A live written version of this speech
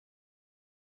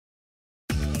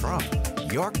from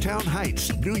Yorktown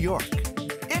Heights, New York,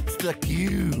 it's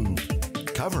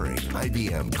theCUBE, covering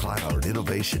IBM Cloud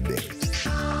Innovation Day.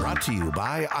 Brought to you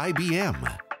by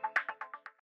IBM.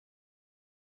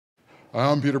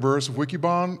 I'm Peter Burris of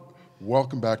Wikibon.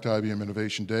 Welcome back to IBM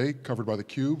Innovation Day, covered by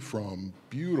theCUBE from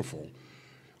beautiful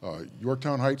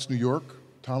Yorktown Heights, New York,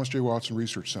 Thomas J. Watson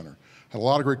Research Center. Had a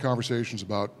lot of great conversations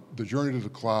about the journey to the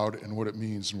cloud and what it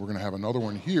means, and we're going to have another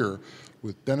one here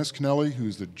with Denis Kennelly,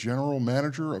 who's the General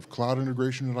Manager of Cloud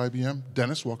Integration at IBM.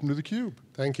 Dennis, welcome to theCUBE.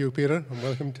 Thank you, Peter, and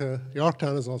welcome to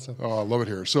Yorktown as also. Oh, I love it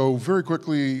here. So very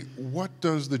quickly, what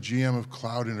does the GM of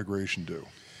Cloud Integration do?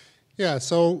 Yeah,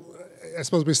 so I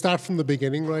suppose we start from the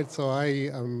beginning, right? So I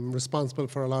am responsible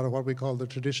for a lot of what we call the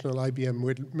traditional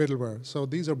IBM middleware. So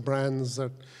these are brands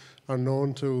that are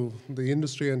known to the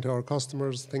industry and to our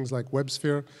customers, things like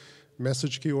WebSphere,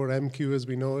 MessageQ or MQ as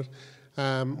we know it,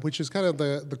 which is kind of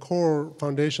the core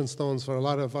foundation stones for a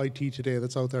lot of IT today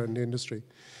that's out there in the industry.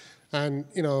 And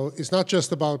it's not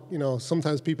just about,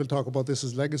 sometimes people talk about this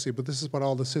as legacy, but this is what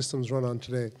all the systems run on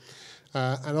today.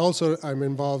 And also I'm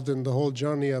involved in the whole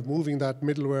journey of moving that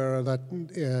middleware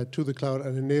to the cloud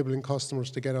and enabling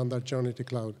customers to get on that journey to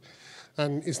cloud.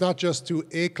 And it's not just to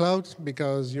a cloud,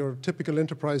 because your typical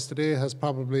enterprise today has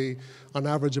probably, on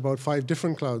average, about 5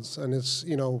 different clouds. And it's,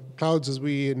 clouds as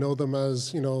we know them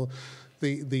as,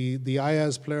 the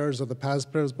IaaS players or the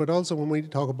PaaS players, but also when we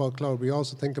talk about cloud, we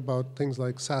also think about things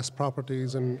like SaaS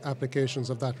properties and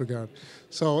applications of that regard.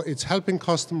 So it's helping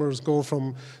customers go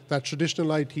from that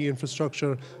traditional IT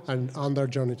infrastructure and on their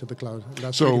journey to the cloud. And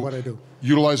that's really what I do.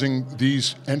 Utilizing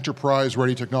these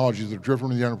enterprise-ready technologies that are driven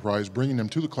from the enterprise, bringing them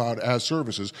to the cloud as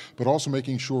services, but also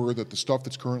making sure that the stuff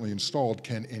that's currently installed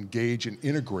can engage and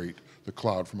integrate the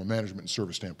cloud from a management and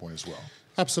service standpoint as well.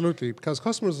 Absolutely, because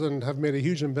customers have made a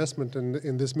huge investment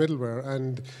in this middleware,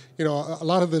 and a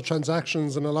lot of the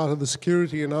transactions and a lot of the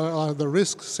security and a lot of the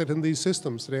risks sit in these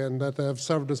systems today, and that have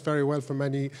served us very well for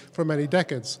many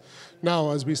decades.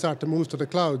 Now, as we start to move to the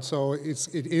cloud, so it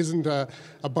isn't a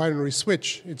binary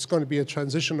switch; it's going to be a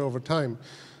transition over time.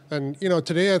 And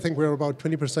today I think we're about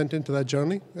 20% into that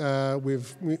journey.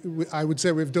 I would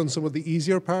say we've done some of the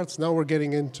easier parts. Now we're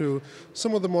getting into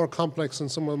some of the more complex and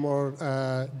some of the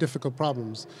more difficult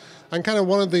problems. And kind of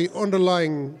one of the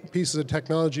underlying pieces of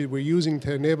technology we're using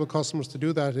to enable customers to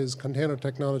do that is container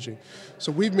technology.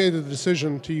 So we've made the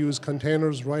decision to use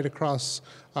containers right across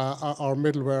our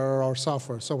middleware or our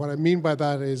software. So what I mean by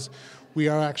that is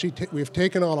we've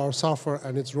taken all our software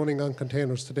and it's running on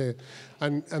containers today.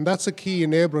 And that's a key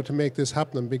enabler to make this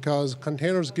happen, because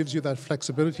containers gives you that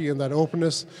flexibility and that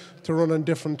openness to run on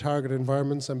different target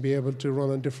environments and be able to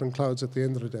run on different clouds at the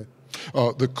end of the day.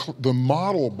 The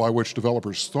model by which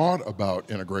developers thought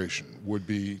about integration would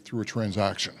be through a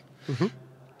transaction. Mm-hmm.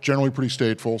 Generally pretty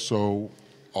stateful, so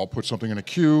I'll put something in a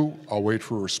queue, I'll wait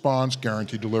for a response,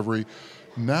 guaranteed delivery.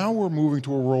 Now we're moving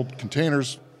to a world,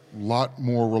 containers, a lot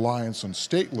more reliance on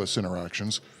stateless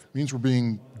interactions, means we're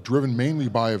being driven mainly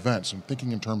by events and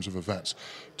thinking in terms of events.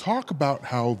 Talk about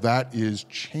how that is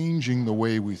changing the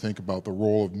way we think about the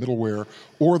role of middleware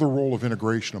or the role of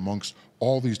integration amongst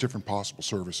all these different possible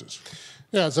services.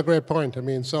 Yeah, it's a great point. I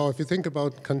mean, so if you think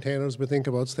about containers, we think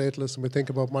about stateless, and we think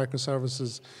about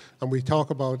microservices, and we talk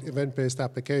about event-based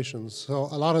applications. So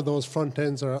a lot of those front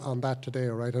ends are on that today,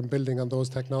 right, and building on those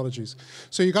technologies.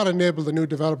 So you got to enable the new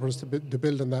developers to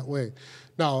build in that way.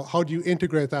 Now, how do you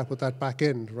integrate that with that back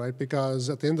end, right? Because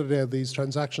at the end of the day, these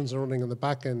transactions are running on the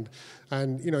back end,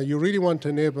 and you really want to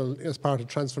enable, as part of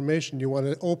transformation, you want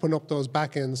to open up those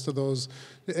back ends to those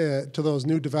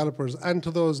new developers and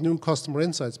to those new customer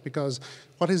insights, because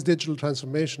what is digital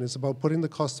transformation? It's about putting the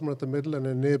customer at the middle and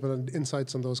enabling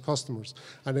insights on those customers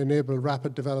and enable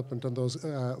rapid development on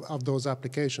of those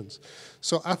applications.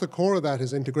 So at the core of that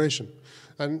is integration.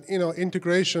 And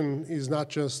integration is not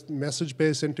just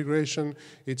message-based integration,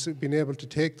 it's being able to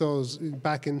take those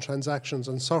back-end transactions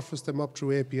and surface them up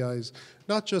through APIs.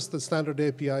 Not just the standard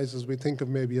APIs as we think of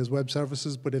maybe as web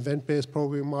services, but event-based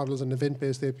programming models and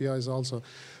event-based APIs also.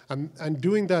 And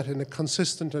doing that in a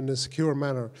consistent and a secure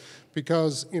manner.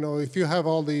 Because if you have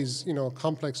all these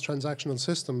complex transactional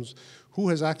systems, who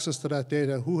has access to that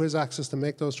data, who has access to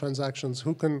make those transactions,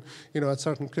 who can, at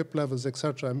certain clip levels, et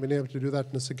cetera, and being able to do that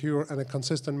in a secure and a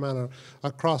consistent manner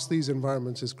across these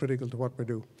environments is critical to what we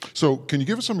do. So can you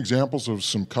give us some examples of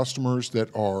some customers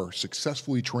that are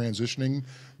successfully transitioning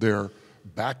their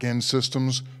back-end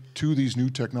systems to these new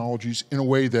technologies in a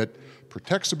way that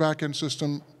protects the back-end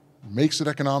system, makes it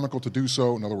economical to do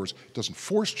so, in other words, doesn't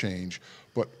force change,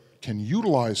 but can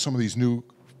utilize some of these new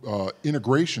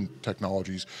integration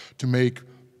technologies to make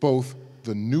both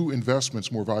the new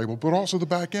investments more valuable, but also the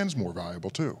back end's more valuable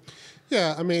too.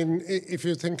 Yeah, I mean, if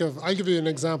you think of, I'll give you an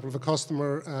example of a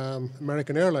customer,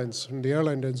 American Airlines, in the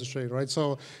airline industry, right?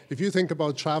 So if you think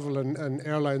about travel and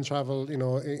airline travel, you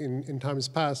know, in times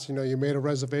past, you know, you made a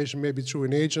reservation maybe through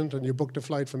an agent and you booked a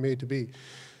flight from A to B.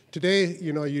 Today,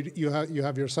 you know, you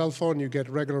have your cell phone, you get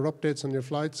regular updates on your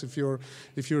flights. If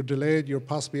you're delayed, you're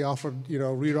possibly offered, you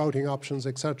know, rerouting options,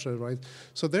 etc. Right?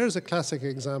 So there's a classic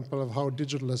example of how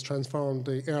digital has transformed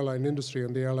the airline industry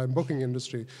and the airline booking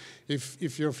industry.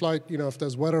 If your flight, you know, if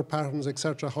there's weather patterns,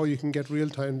 etc., how you can get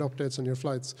real-time updates on your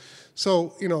flights.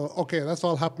 So, you know, okay, that's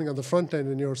all happening on the front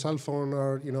end in your cell phone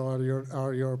or, you know,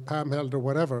 or your palm held or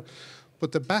whatever.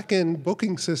 But the back-end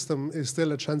booking system is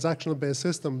still a transactional-based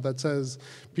system that says,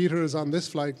 Peter is on this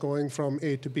flight going from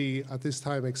A to B at this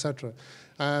time, etc.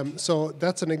 So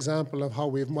that's an example of how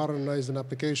we've modernized an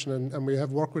application, and we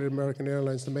have worked with American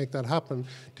Airlines to make that happen,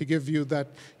 to give you that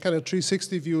kind of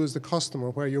 360 view as the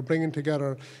customer, where you're bringing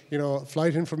together, you know,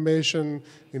 flight information,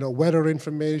 you know, weather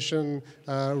information,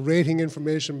 rating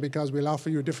information, because we'll offer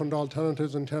you different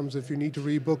alternatives in terms of if you need to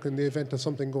rebook in the event of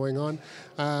something going on.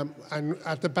 And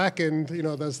at the back end, you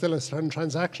know, there's still a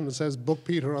transaction that says, book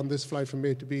Peter on this flight from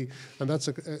A to B, and that's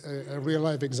a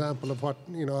real-life example of what,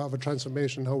 you know, of a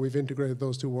transformation, how we've integrated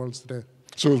those two worlds today.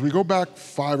 So as we go back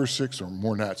 5 or 6 or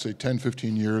more than that, say 10,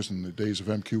 15 years in the days of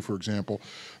MQ, for example,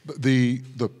 the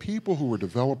people who were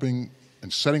developing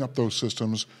and setting up those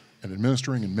systems and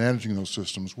administering and managing those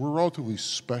systems were a relatively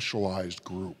specialized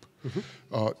group.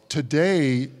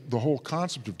 Today, the whole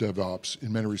concept of DevOps,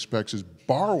 in many respects, is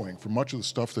borrowing from much of the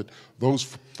stuff that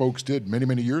those folks did many,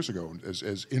 many years ago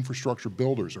as infrastructure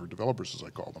builders or developers, as I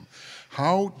call them.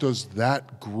 How does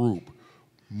that group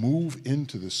move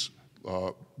into this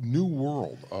new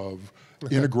world of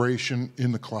integration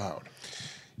in the cloud?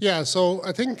 Yeah, so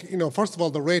I think, you know, first of all,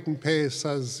 the rate and pace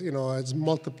has, you know, has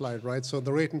multiplied, right? So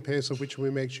the rate and pace at which we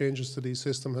make changes to these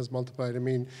systems has multiplied. I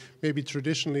mean, maybe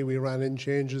traditionally we ran in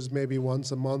changes maybe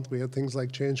once a month. We had things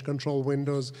like change control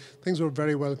windows. Things were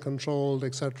very well controlled,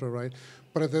 etc., right?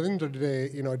 But at the end of the day,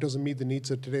 you know, it doesn't meet the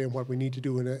needs of today and what we need to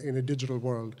do in a digital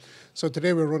world. So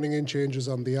today we're running in changes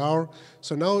on the hour.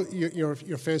 So now you're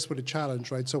faced with a challenge,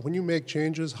 right? So when you make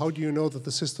changes, how do you know that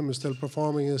the system is still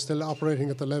performing, is still operating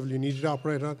at the level you need it to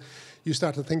operate at? You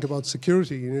start to think about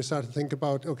security, and you start to think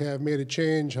about, okay, I've made a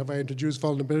change, have I introduced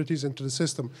vulnerabilities into the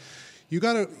system? You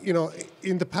got to, you know,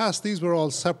 in the past, these were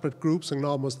all separate groups and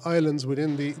almost islands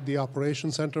within the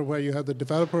operation center, where you had the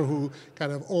developer who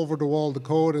kind of over-the-wall the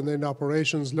code, and then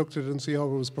operations looked at it and see how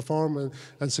it was performing,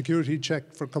 and security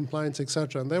checked for compliance,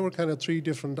 etc. And they were kind of 3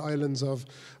 different islands of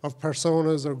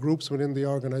personas or groups within the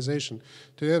organization.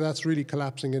 Today, that's really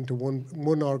collapsing into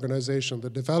one organization. The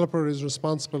developer is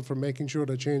responsible for making sure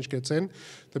the change gets in,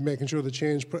 making sure the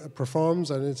change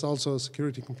performs, and it's also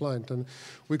security compliant. And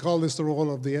we call this the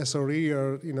role of the SRE,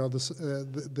 or, you know, the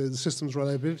systems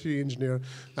reliability engineer,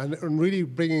 and really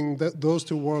bringing those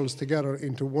 2 worlds together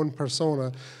into one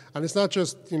persona. And it's not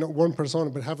just, you know, one persona,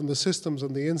 but having the systems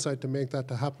and the insight to make that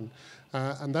to happen.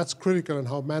 And that's critical in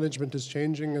how management is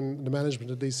changing, and the management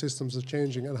of these systems is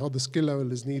changing, and how the skill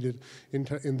level is needed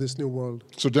in this new world.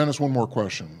 So Dennis, one more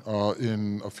question.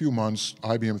 In a few months,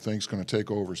 IBM thinks going to take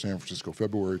over San Francisco,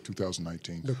 February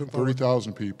 2019.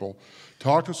 30,000 people.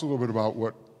 Talk to us a little bit about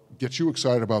what gets you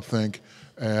excited about Think,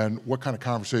 and what kind of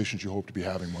conversations you hope to be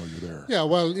having while you're there. Yeah,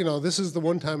 well, you know, this is the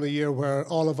one time of year where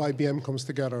all of IBM comes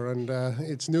together, and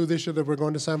it's new this year that we're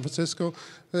going to San Francisco,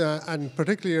 and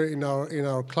particularly in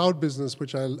our cloud business,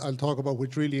 which I'll talk about,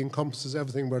 which really encompasses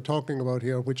everything we're talking about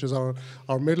here, which is our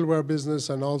middleware business,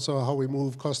 and also how we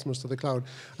move customers to the cloud,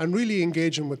 and really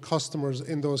engaging with customers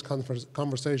in those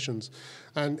conversations.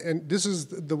 And this is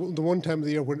the one time of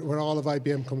the year where all of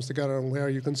IBM comes together, and where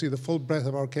you can see the full breadth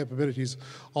of our capabilities,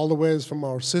 all the ways from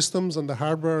our systems and the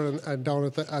hardware and down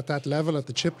at that level, at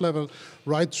the chip level,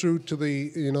 right through to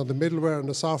the, you know, the middleware and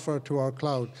the software to our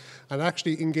cloud, and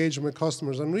actually engaging with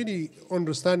customers and really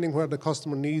understanding where the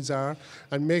customer needs are,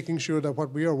 and making sure that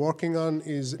what we are working on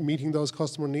is meeting those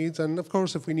customer needs. And of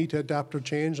course, if we need to adapt or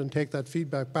change and take that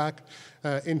feedback back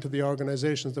into the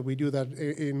organizations, that we do that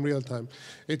in real time.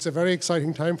 It's a very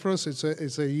exciting time for us.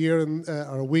 It's a year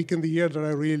or a week in the year that I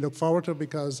really look forward to,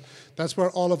 because that's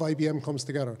where all of IBM comes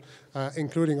together,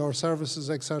 including our services,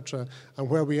 etc., and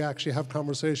where we actually have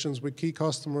conversations with key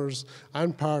customers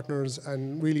and partners,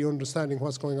 and really understanding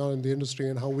what's going on in the industry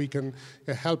and how we can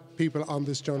help people on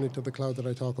this journey to the cloud that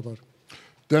I talk about.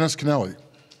 Dennis Kennelly,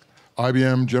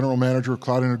 IBM General Manager of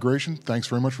Cloud Integration, thanks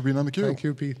very much for being on theCUBE. Thank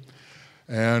you, Pete.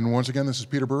 And once again, this is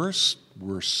Peter Burris.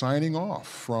 We're signing off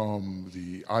from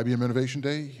the IBM Innovation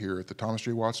Day here at the Thomas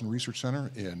J. Watson Research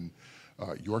Center in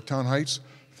Yorktown Heights,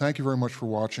 thank you very much for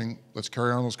watching. Let's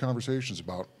carry on those conversations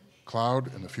about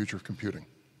cloud and the future of computing.